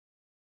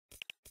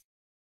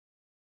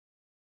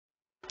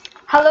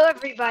Hello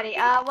everybody,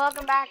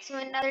 welcome back to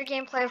another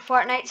gameplay of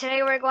Fortnite.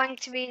 Today we're going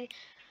to be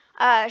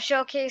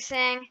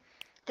showcasing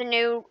the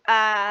new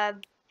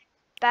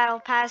Battle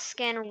Pass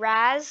skin,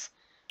 RAZ.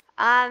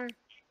 Yeah,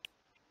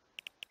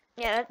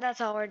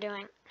 that's all we're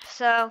doing.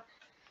 So,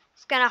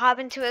 it's gonna hop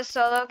into a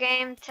solo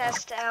game,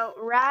 test out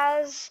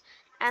RAZ,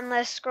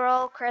 Endless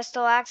Scroll,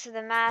 Crystal Axe of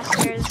the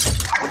Masters,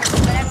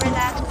 whatever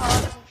that's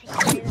called, for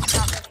some reason it's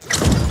not letting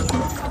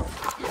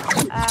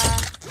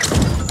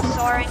me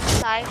Soaring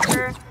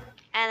Cypher,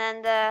 and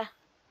then the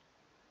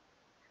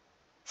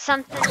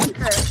something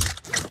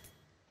curse.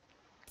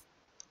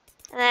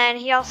 And then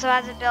he also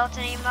has a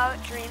built-in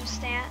emote, Dream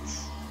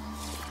Stance.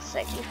 It's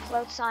like he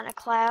floats on a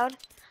cloud.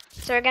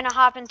 So we're gonna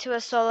hop into a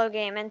solo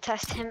game and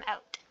test him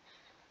out.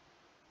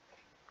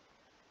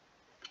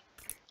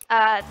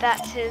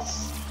 That's his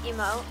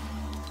emote.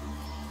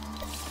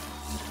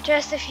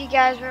 Just if you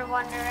guys were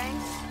wondering.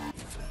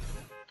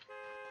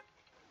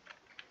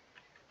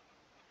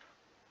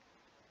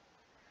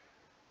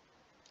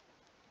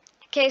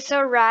 Okay,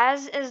 so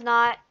RAZ is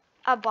not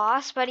a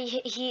boss, but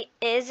he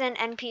is an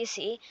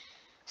NPC.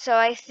 So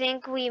I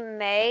think we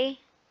may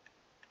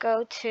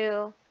go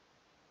to,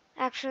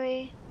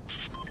 actually,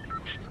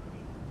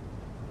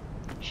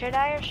 should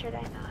I or should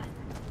I not?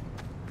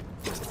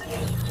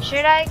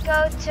 Should I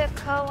go to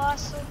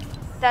Colossal?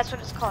 That's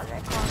what it's called,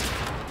 right?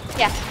 Colossal.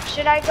 Yeah,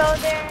 should I go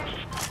there?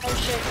 Or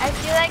should I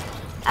feel like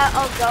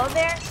I'll go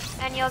there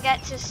and you'll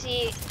get to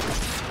see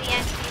the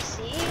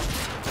NPC,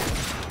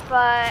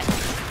 but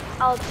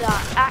I'll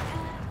die.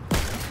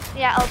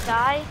 Yeah, I'll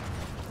die.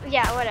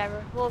 Yeah,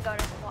 whatever. We'll go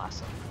to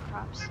Colossal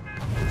Crops.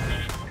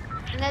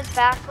 And this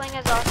backbling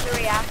is also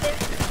reactive.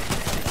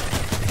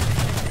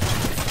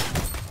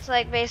 It's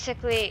like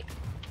basically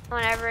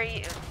whenever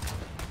you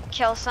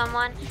kill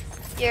someone,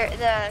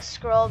 the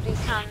scroll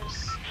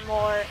becomes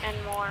more and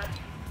more.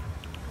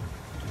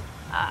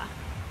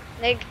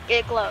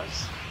 It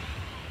glows.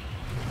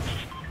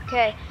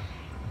 Okay,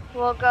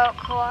 we'll go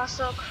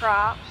Colossal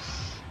Crops.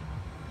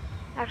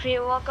 Actually,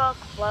 we'll go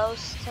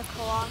close to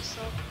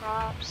Colossal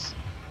Crops,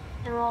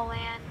 and we'll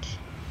land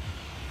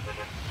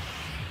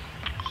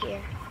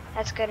here.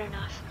 That's good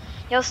enough.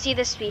 You'll see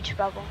the speech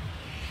bubble.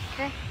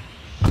 Okay.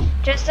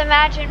 Just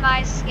imagine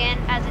my skin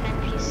as an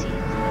NPC.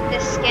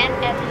 This skin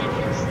as an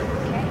NPC.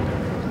 Okay.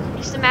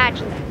 Just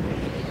imagine that.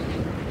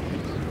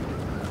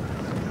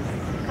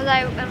 Because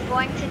I'm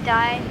going to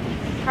die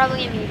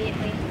probably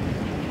immediately.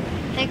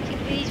 Like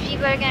these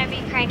people are gonna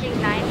be cranking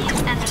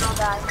 90s and then I'll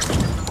die.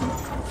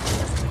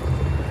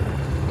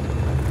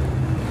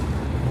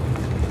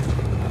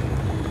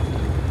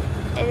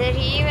 Did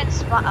he even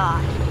spawn? Oh,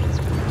 he didn't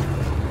spawn.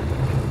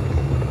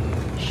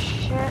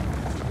 Shit.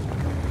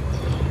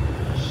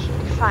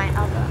 Fine,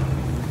 I'll go.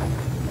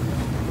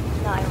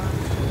 No, I won't.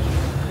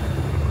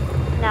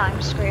 Now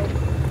I'm screwed.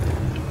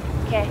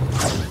 Okay.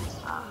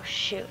 Oh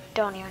shoot,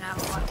 don't even have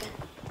a weapon.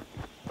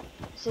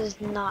 This is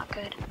not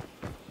good.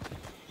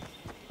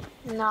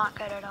 Not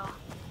good at all.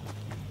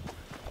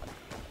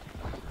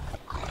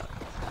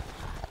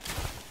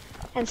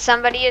 And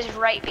somebody is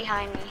right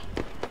behind me.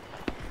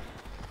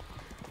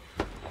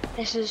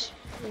 This is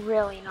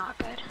really not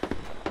good.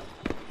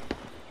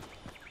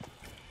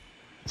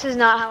 This is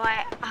not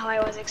how I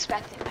was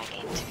expecting my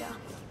game to go.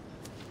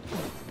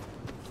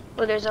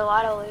 Well, there's a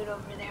lot of loot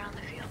over there on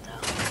the field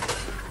though.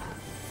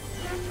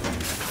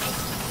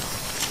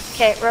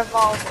 Okay,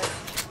 revolver.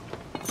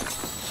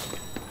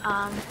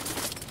 And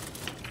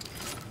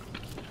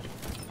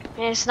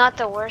it's not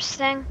the worst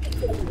thing,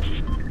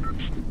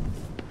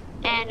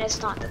 and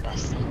it's not the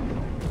best thing.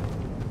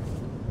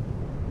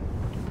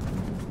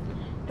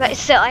 But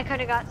still, I could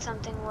have got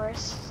something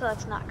worse, so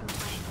let's not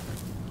complain.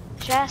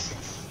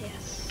 Chests,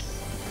 yes.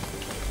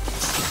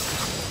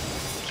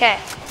 Okay,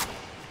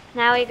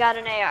 now we got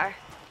an AR.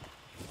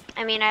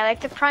 I mean, I like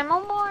the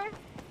Primal more,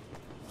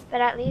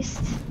 but at least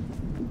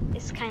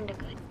it's kind of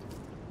good.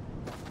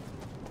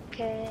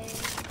 Okay,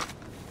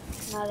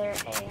 another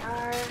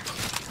AR,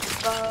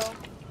 bow.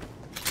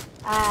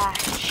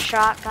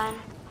 Shotgun.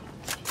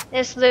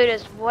 This loot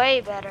is way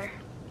better.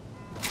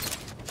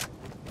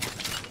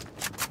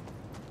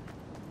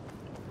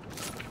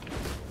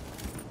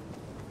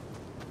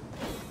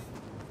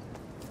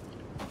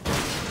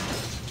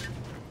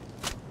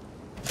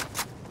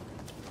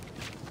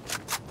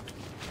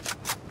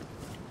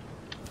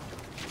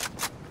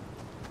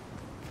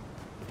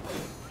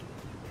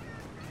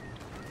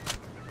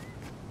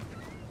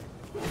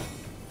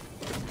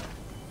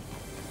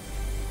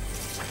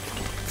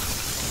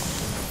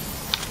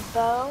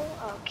 Bow,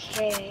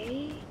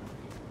 okay.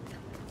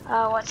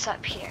 What's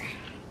up here?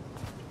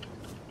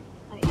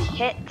 I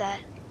hit that.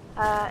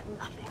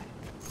 Nothing.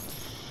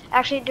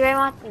 Actually, do I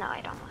want? No, I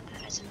don't want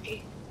that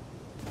SMG.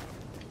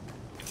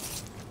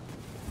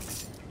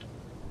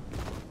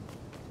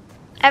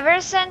 Ever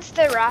since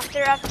the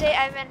Raptor update,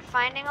 I've been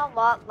finding a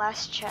lot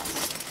less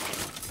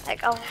chests.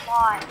 Like, a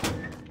lot.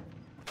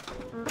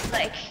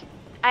 Like,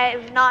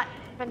 I've not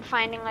been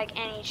finding, like,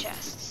 any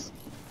chests.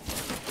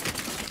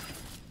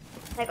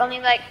 Like, only,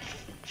 like,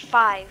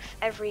 5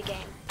 every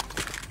game.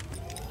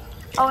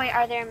 Oh wait,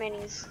 are there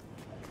minis?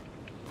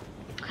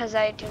 Because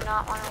I do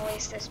not want to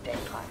waste this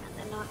big part and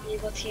then not be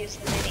able to use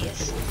the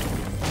minis.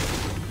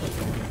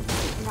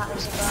 And that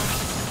was a bug.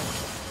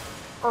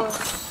 Oh,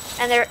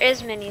 and there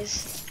is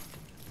minis.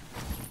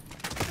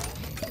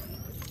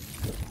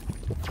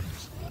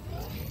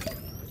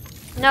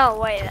 No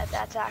way,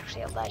 that's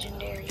actually a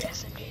legendary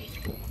SMG.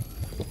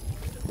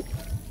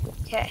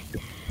 Okay,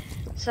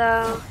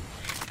 so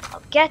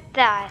I'll get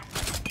that.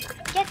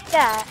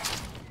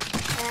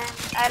 And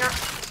I don't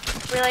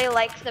really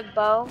like the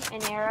bow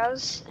and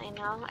arrows. I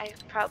know,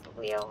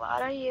 probably a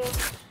lot of you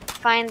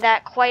find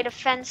that quite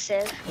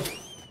offensive,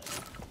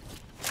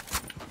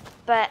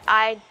 but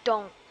I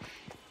don't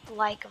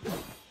like them.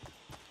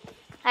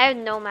 I have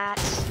no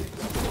mats.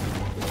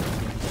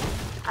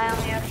 I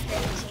only have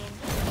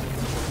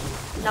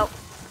 15. Nope,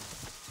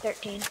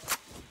 13.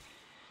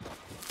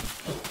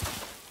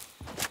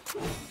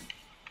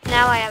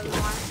 Now I have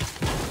more.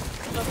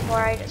 Before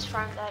I just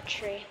farmed that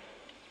tree.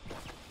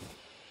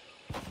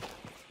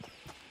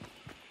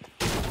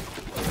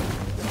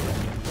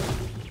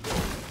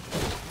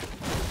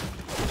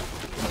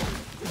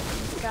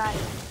 Got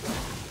it.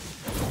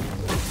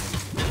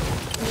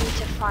 Need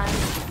to farm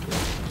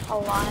a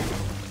lot.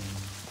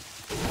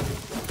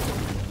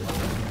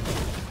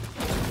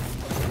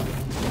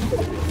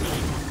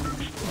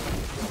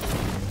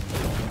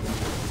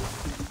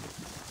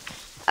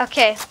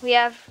 Okay, we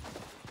have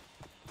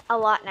a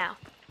lot now.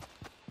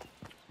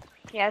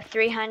 We have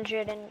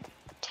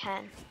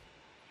 310.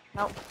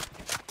 Nope.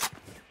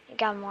 We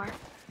got more.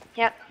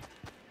 Yep.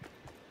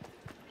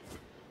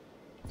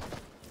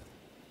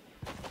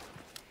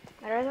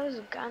 What are those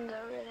guns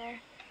over there?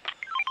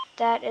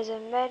 That is a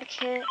med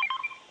kit.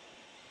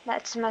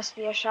 That must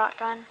be a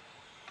shotgun.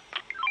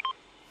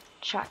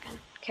 Shotgun.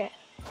 Okay.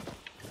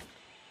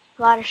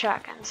 A lot of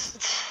shotguns.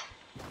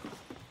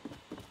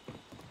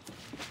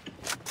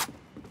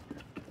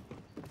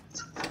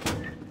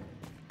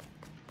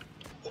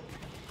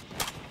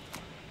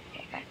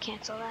 Okay, gotta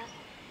cancel that.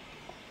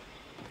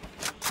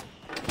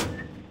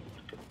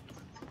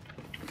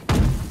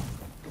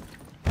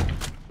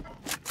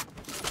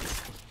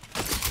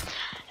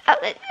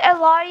 A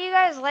lot of you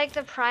guys like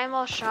the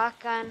primal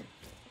shotgun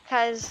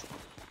because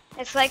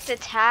it's like the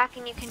tack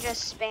and you can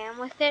just spam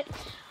with it.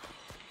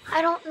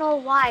 I don't know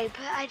why,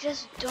 but I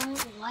just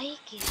don't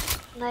like it.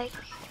 Like,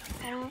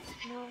 I don't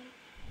know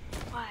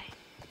why.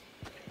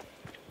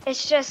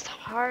 It's just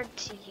hard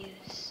to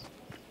use.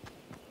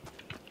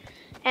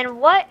 And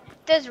what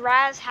does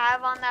RAZ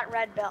have on that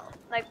red belt?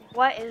 Like,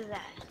 what is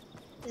that?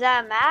 Is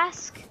that a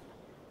mask?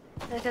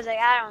 Because, like,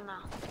 I don't know.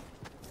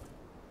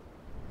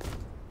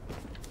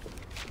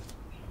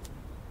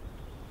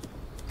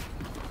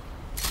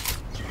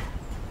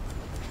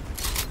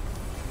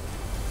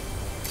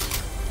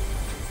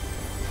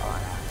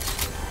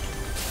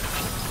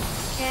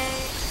 Okay,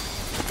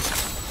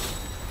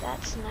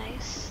 that's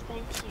nice,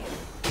 thank you.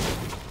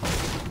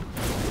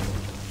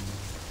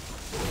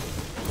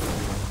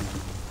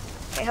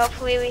 Okay,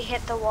 hopefully we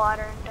hit the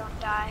water and don't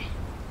die.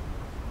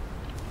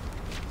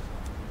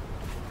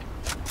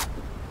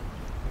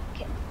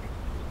 Okay.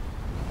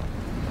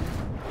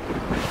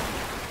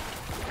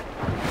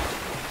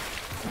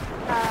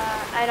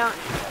 I don't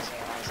realize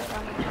I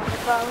don't even have a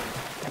bow.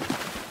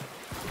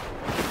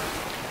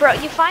 Bro,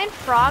 you find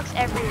frogs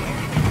everywhere.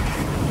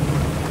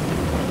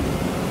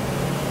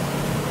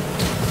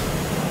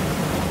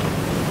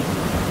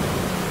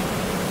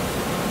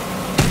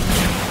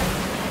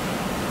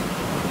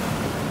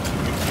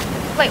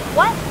 Wait,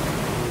 what?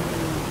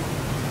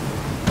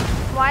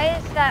 Why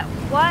is that?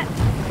 What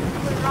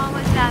was wrong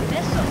with that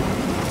missile?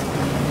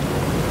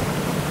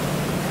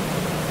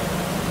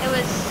 It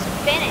was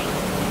spinning.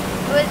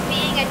 It was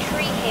being a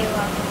tree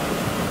halo.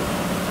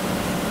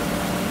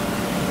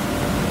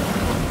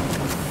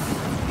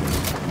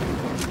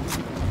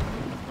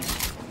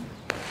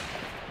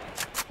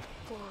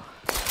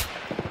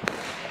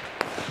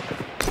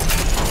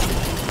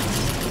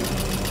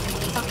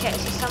 Okay,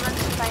 so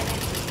someone's fighting.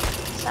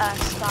 Stop.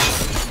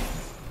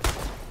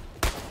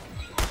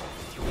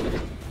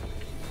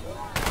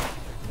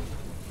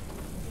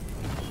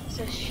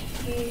 So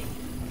he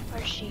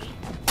or she.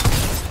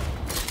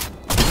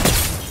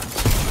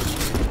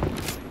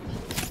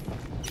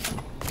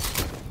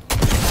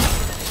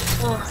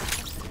 Oh.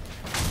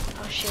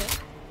 Oh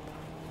shit.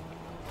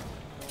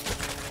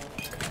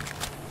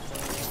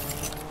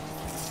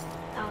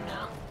 Oh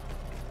no.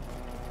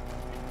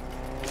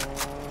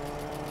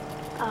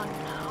 Oh no.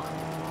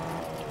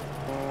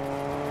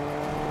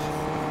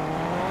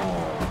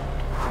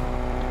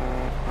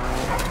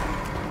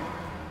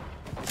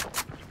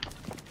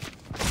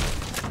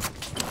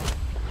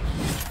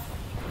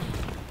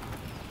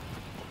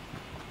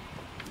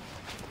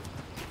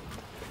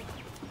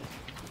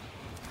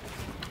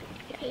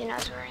 He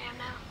knows where I am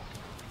now.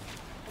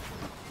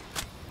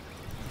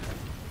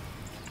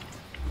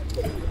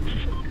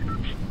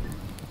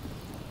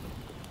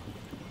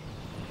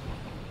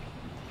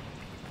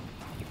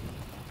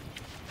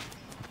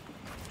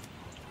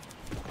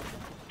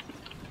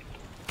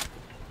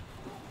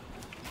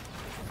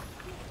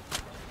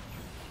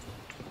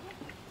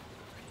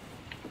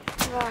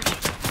 gosh.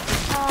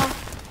 Oh,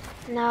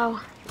 no.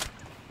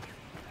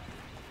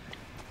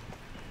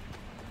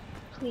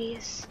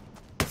 Please.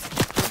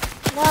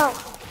 No.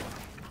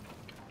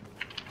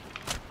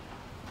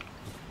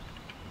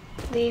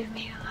 Leave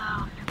me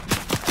alone.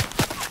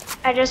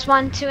 I just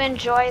want to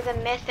enjoy the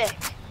mythic.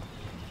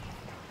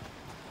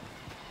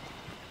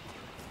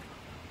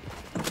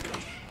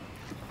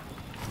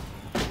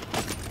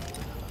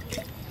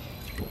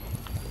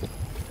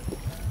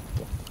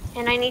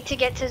 And I need to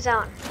get to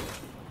zone.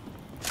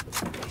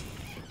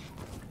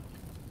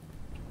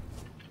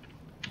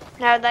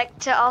 And I would like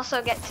to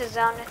also get to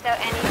zone without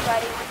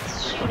anybody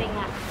shooting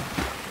at me.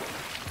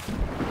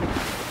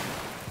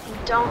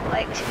 I don't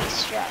like to be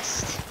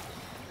stressed.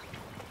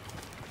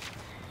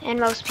 And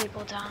most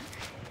people don't.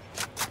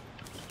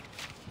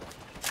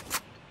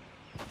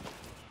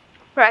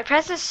 Bro, I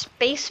pressed the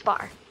space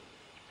bar.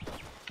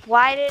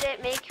 Why did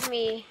it make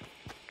me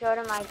go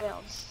to my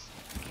builds?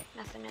 Okay,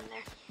 nothing in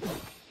there.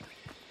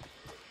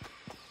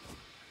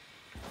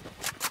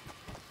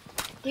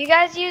 Do you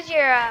guys use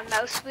your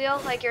mouse wheel,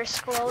 like your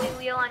scrolly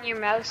wheel on your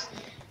mouse,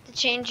 to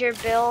change your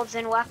builds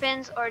and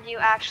weapons, or do you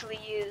actually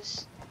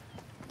use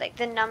like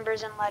the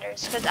numbers and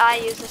letters? Because I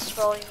use the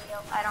scrolly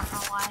wheel. I don't know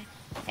why.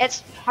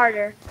 It's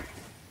harder,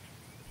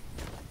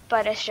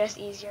 but it's just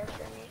easier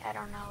for me. I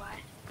don't know why.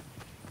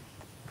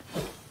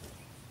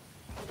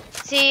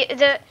 See,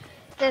 the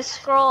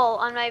scroll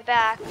on my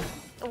back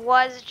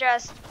was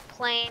just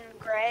plain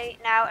gray.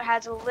 Now it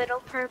has a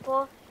little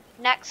purple.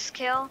 Next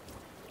kill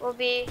will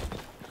be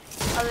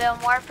a little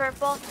more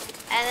purple,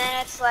 and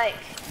then it's like,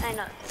 I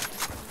know,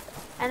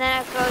 and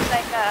then it goes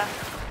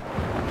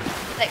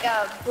like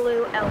a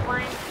blue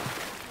outline.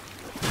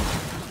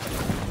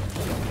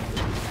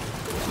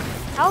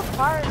 How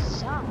far is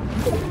zone?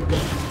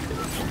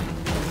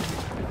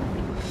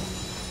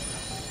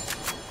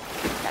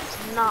 That's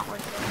not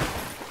worth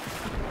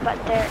it. But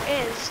there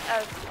is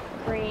a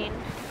green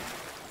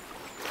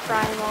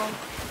primal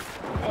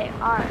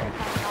AR if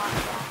I'm not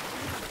wrong.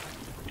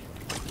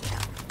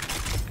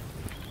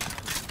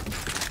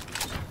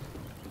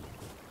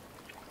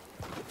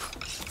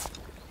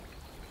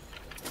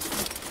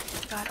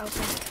 Got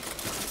open.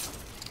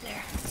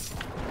 There.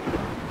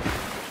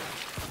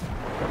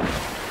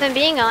 If I'm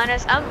being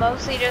honest, I'm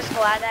mostly just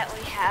glad that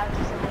we have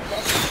some of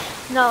this.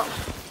 No.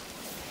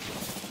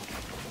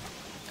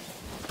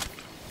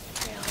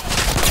 Really?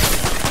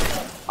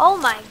 Oh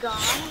my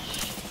gosh.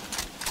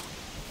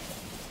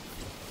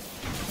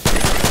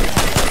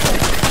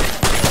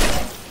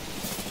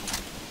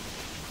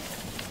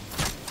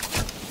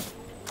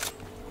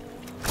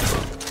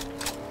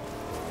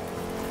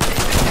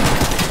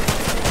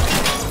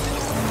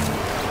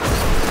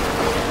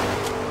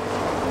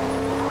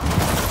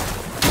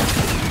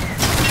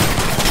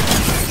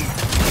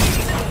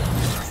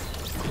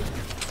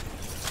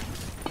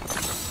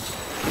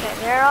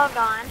 They're all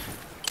gone.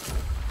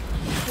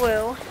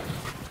 Woo.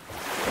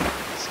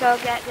 Let's go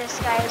get this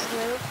guy's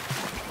loot.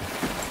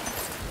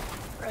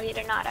 Bro,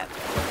 you're not up.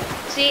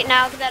 See,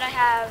 now that I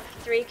have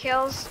 3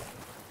 kills,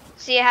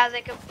 see it has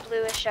like a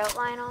bluish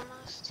outline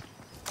almost.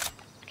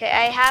 Okay,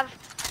 I have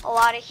a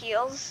lot of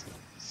heals,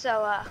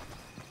 so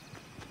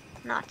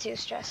not too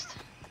stressed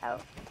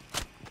out.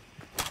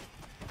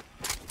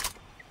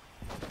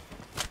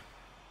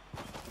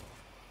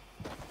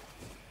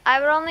 I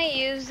would only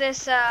use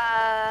this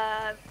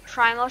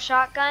primal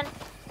shotgun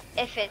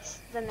if it's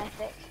the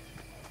mythic.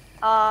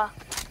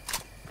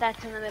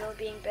 That's in the middle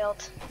being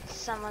built.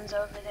 Someone's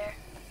over there.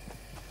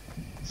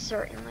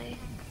 Certainly.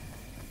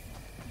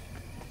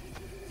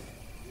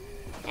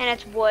 And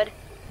it's wood.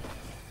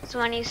 So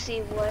when you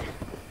see wood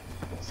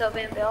still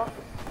being built,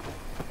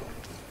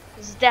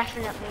 it's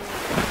definitely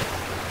wood.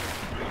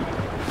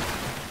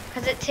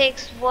 Because it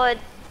takes wood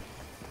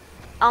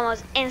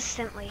almost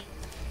instantly.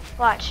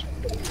 Watch.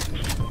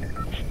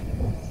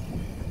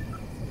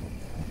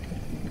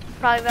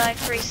 Probably about like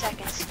 3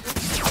 seconds.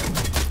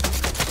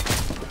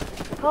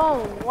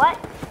 Oh, what?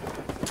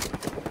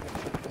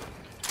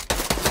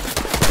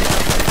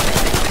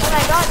 Oh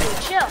my god,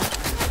 dude, chill.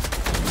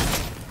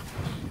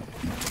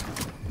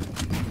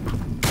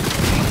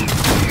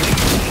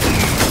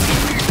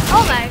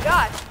 Oh my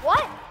god,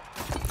 what?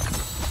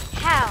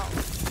 How?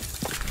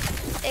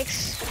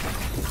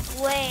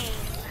 Explain.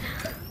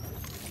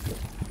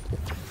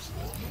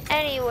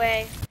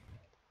 Anyway.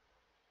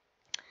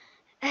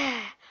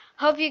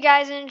 Hope you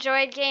guys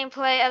enjoyed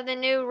gameplay of the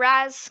new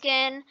RAZ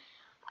skin,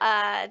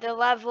 the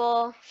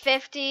level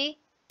 50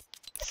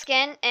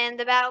 skin, and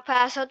the battle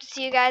pass. Hope to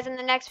see you guys in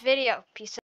the next video. Peace out.